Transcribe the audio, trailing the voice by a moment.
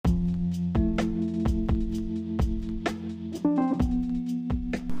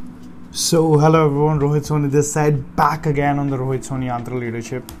So, hello everyone, Rohit Soni this side, back again on the Rohit Soni Yantra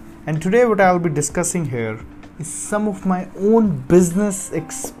Leadership. And today, what I'll be discussing here is some of my own business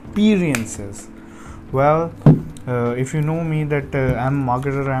experiences. Well, if you know me, that I'm a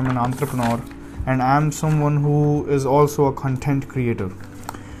marketer, I'm an entrepreneur, and I'm someone who is also a content creator.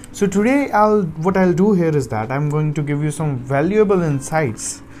 So today, what I'll do here is that I'm going to give you some valuable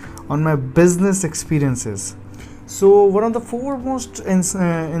insights on my business experiences. So one of the foremost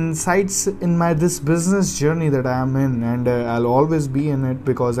insights in my this business journey that I am in, and I'll always be in it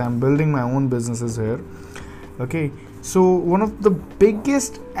because I'm building my own businesses here. Okay, so one of the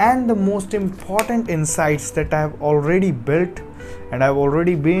biggest and the most important insights that I've already built and I've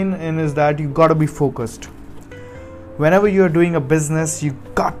already been in is that you gotta be focused. Whenever you are doing a business, you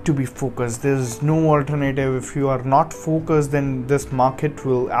got to be focused. There's no alternative. If you are not focused, then this market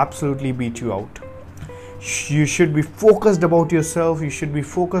will absolutely beat you out. You should be focused about yourself. You should be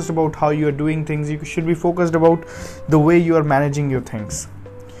focused about how you are doing things. You should be focused about the way you are managing your things.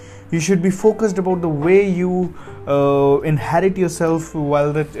 You should be focused about the way you inherit yourself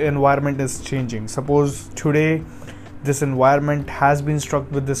while the environment is changing. Suppose today this environment has been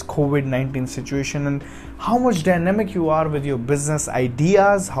struck with this COVID-19 situation, and how much dynamic you are with your business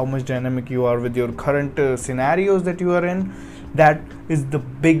ideas, how much dynamic you are with your current scenarios that you are in. That is the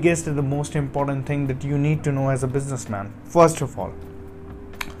biggest and the most important thing that you need to know as a businessman, first of all.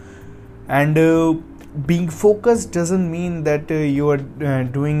 And being focused doesn't mean that you are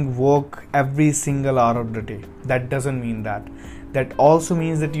doing work every single hour of the day. That doesn't mean that. That also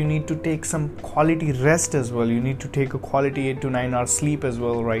means that you need to take some quality rest as well. You need to take a quality 8 to 9 hours sleep as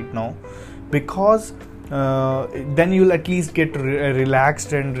well right now, because then you'll at least get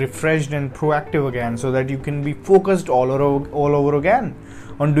relaxed and refreshed and proactive again, so that you can be focused all over again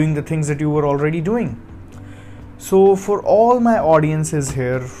on doing the things that you were already doing. So for all my audiences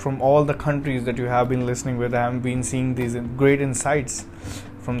here from all the countries that you have been listening with, I have been seeing these great insights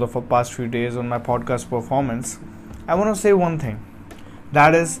from the past few days on my podcast performance. I want to say one thing,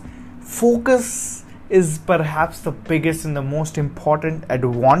 that is, focus is perhaps the biggest and the most important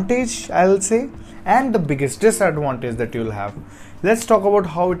advantage, I'll say, and the biggest disadvantage that you'll have. Let's talk about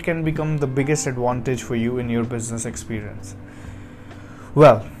how it can become the biggest advantage for you in your business experience.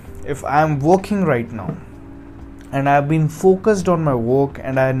 Well, if I'm working right now and I've been focused on my work,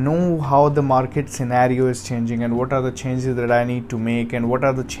 and I know how the market scenario is changing and what are the changes that I need to make, and what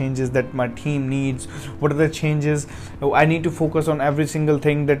are the changes that my team needs, what are the changes I need to focus on, every single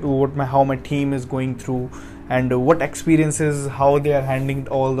thing that how my team is going through, and what experiences, how they are handling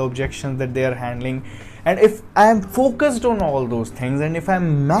all the objections that they are handling. And if I am focused on all those things, and if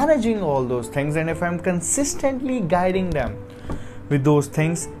I'm managing all those things, and if I'm consistently guiding them with those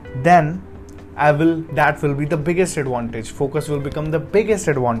things, then that will be the biggest advantage. Focus will become the biggest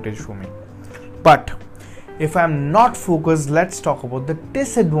advantage for me. But if I'm not focused, let's talk about the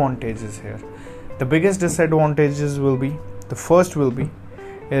disadvantages here. The biggest disadvantages will be, the first will be,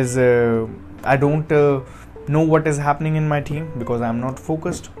 is I don't know what is happening in my team because I'm not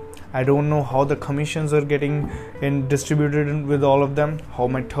focused. I don't know how the commissions are getting distributed with all of them, how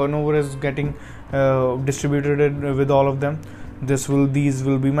my turnover is getting distributed with all of them. These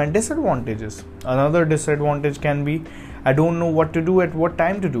will be my disadvantages. Another disadvantage can be, I don't know what to do at what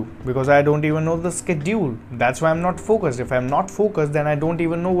time to do, because I don't even know the schedule. That's why I'm not focused. If I'm not focused, then I don't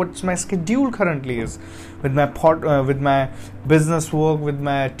even know what my schedule currently is with my business work, with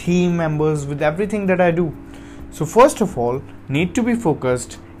my team members, with everything that I do. So first of all, need to be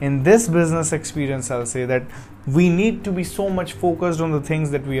focused. In this business experience, I'll say that we need to be so much focused on the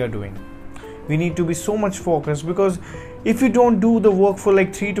things that we are doing. We need to be so much focused, because if you don't do the work for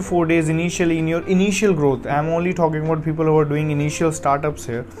like 3 to 4 days initially in your initial growth, I'm only talking about people who are doing initial startups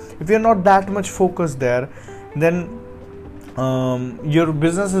here. If you're not that much focused there, then your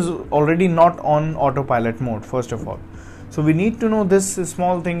business is already not on autopilot mode, first of all. So we need to know this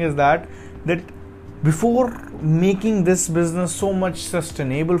small thing is that before making this business so much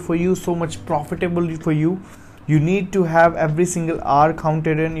sustainable for you, so much profitable for you, you need to have every single hour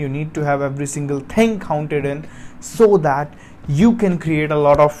counted in. You need to have every single thing counted in, so that you can create a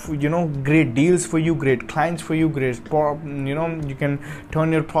lot of great deals for you, great clients for you, you can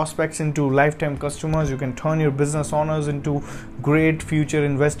turn your prospects into lifetime customers. You can turn your business owners into great future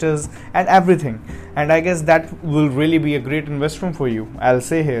investors and everything. And I guess that will really be a great investment for you, I'll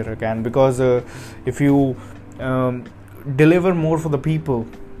say here again, because if you deliver more for the people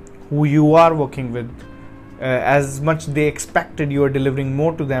who you are working with, as much they expected, you are delivering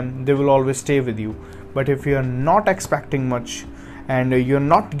more to them, they will always stay with you. But if you are not expecting much and you're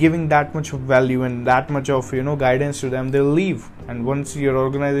not giving that much of value and that much of guidance to them, they'll leave. And once your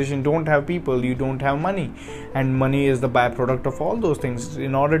organization don't have people, you don't have money, and money is the byproduct of all those things.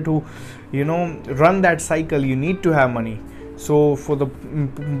 In order to run that cycle, you need to have money. So for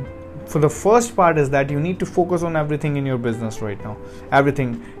the first part is that you need to focus on everything in your business right now.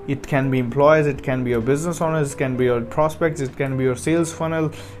 Everything. It can be employees, it can be your business owners, it can be your prospects, it can be your sales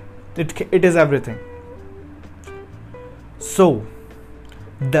funnel. It is everything. So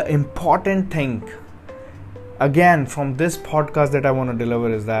the important thing again from this podcast that I want to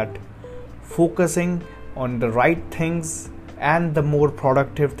deliver is that focusing on the right things and the more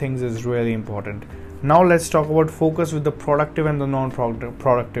productive things is really important. Now let's talk about focus with the productive and the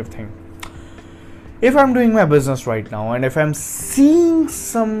non-productive thing. If I'm doing my business right now, and if I'm seeing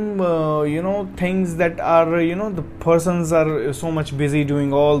some things that are the persons are so much busy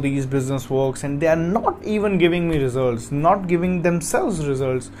doing all these business works, and they are not even giving me results, not giving themselves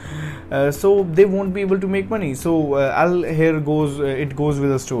results, so they won't be able to make money. So it goes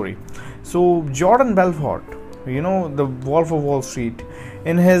with a story. So Jordan Belfort, the Wolf of Wall Street,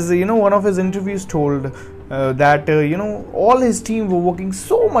 in his one of his interviews told that all his team were working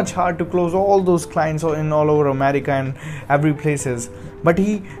so much hard to close all those clients in all over America and every places, but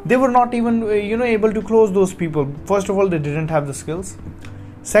they were not even able to close those people. First of all, they didn't have the skills.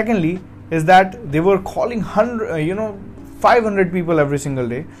 Secondly is that they were calling 500 people every single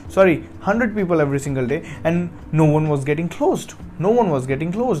day, 100 people every single day, and no one was getting closed.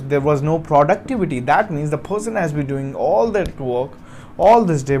 There was no productivity. That means the person has been doing all that work all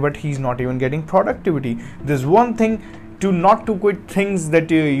this day, but he's not even getting productivity. There's one thing not to quit things that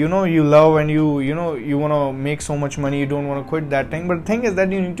you love, and you want to make so much money, you don't want to quit that thing. But the thing is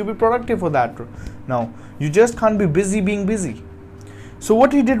that you need to be productive for that. Now you just can't be busy being busy. So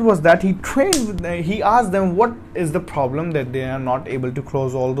what he did was that he asked them what is the problem that they are not able to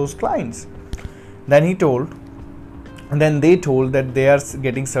close all those clients. Then they told that they are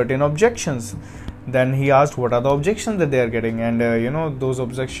getting certain objections. Then he asked what are the objections that they are getting, and those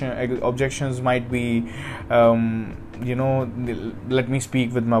objections might be let me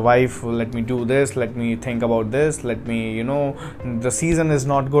speak with my wife, let me do this, let me think about this, let me the season is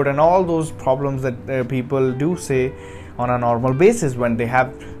not good, and all those problems that people do say on a normal basis when they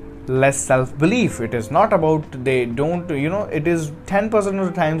have less self-belief. It is not about they don't it is 10% of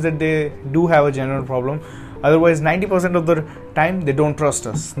the times that they do have a general problem. Otherwise 90% of the time they don't trust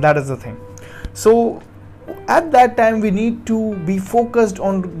us. That is the thing. So at that time we need to be focused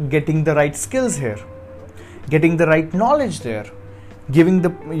on getting the right skills here, getting the right knowledge there, giving the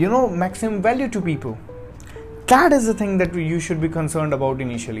maximum value to people. That is the thing that you should be concerned about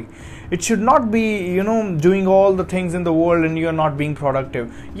initially. It should not be doing all the things in the world and you are not being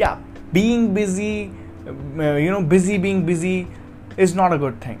productive. Yeah, being busy, being busy is not a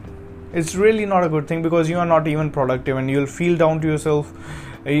good thing. It's really not a good thing, because you are not even productive and you'll feel down to yourself.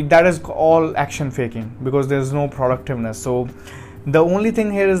 That is all action faking, because there's no productiveness. So the only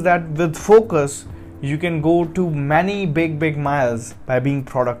thing here is that with focus you can go to many big miles by being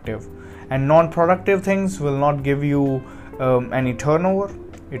productive, and non-productive things will not give you any turnover.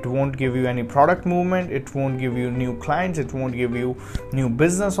 It won't give you any product movement. It won't give you new clients. It won't give you new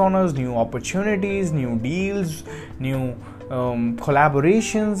business owners, new opportunities, new deals, new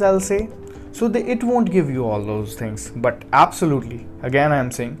collaborations, I'll say. So it won't give you all those things. But absolutely, again I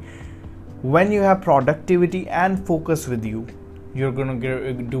am saying, when you have productivity and focus with you, you're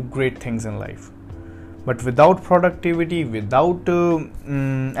gonna do great things in life. But without productivity, without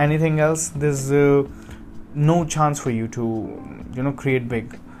anything else, there's no chance for you to create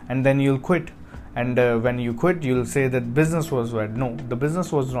big. And then you'll quit. And when you quit, you'll say that business was bad. No, the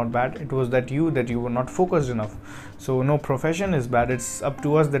business was not bad. It was that you were not focused enough. So no profession is bad. It's up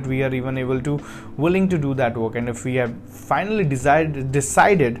to us that we are even willing to do that work. And if we have finally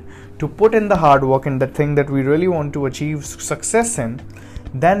decided to put in the hard work in the thing that we really want to achieve success in,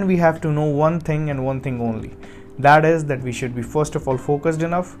 then we have to know one thing and one thing only. That is that we should be first of all focused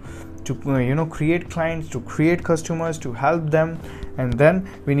enough to create clients, to create customers, to help them, and then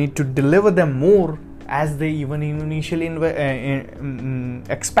we need to deliver them more as they even initially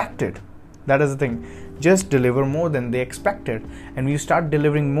expected. That is the thing. Just deliver more than they expected, and you start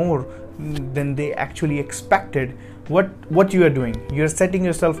delivering more than they actually expected. What you are doing, you're setting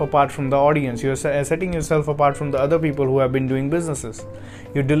yourself apart from the audience. You're setting yourself apart from the other people who have been doing businesses.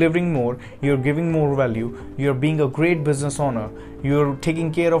 You're delivering more, you're giving more value, you're being a great business owner, you're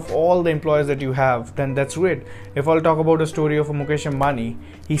taking care of all the employees that you have. Then that's great. If I'll talk about a story of Mukesh Ambani,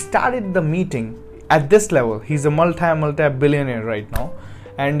 he started the meeting at this level. He's a multi-billionaire right now,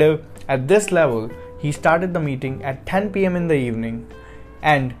 and at this level He started the meeting at 10 p.m. in the evening,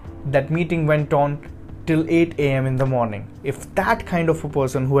 and that meeting went on till 8 a.m. in the morning. If that kind of a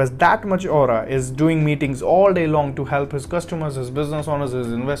person who has that much aura is doing meetings all day long to help his customers, his business owners,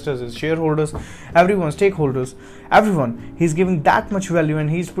 his investors, his shareholders, everyone, stakeholders, everyone, he's giving that much value and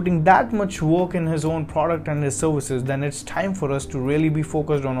he's putting that much work in his own product and his services, then it's time for us to really be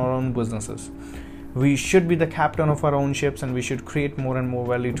focused on our own businesses. We should be the captain of our own ships, and we should create more and more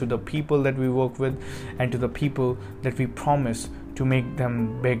value to the people that we work with and to the people that we promise to make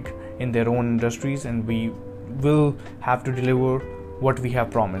them big in their own industries, and we will have to deliver what we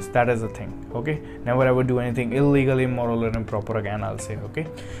have promised. That is the thing. Okay, never ever do anything illegal, immoral, or improper again, I'll say. Okay,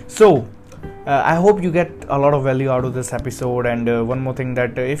 so I hope you get a lot of value out of this episode. And one more thing,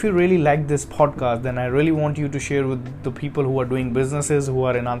 that if you really like this podcast, then I really want you to share with the people who are doing businesses, who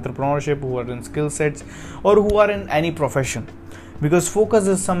are in entrepreneurship, who are in skill sets, or who are in any profession, because focus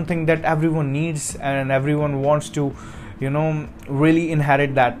is something that everyone needs and everyone wants to really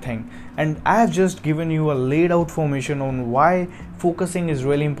inherit that thing. And I have just given you a laid out formation on why focusing is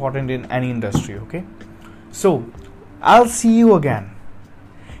really important in any industry. Okay, so I'll see you again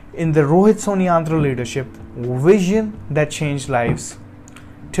in the Rohit Soni EntreLeadership Vision that changed lives.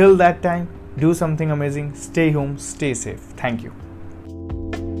 Till that time, do something amazing. Stay home, stay safe. Thank you.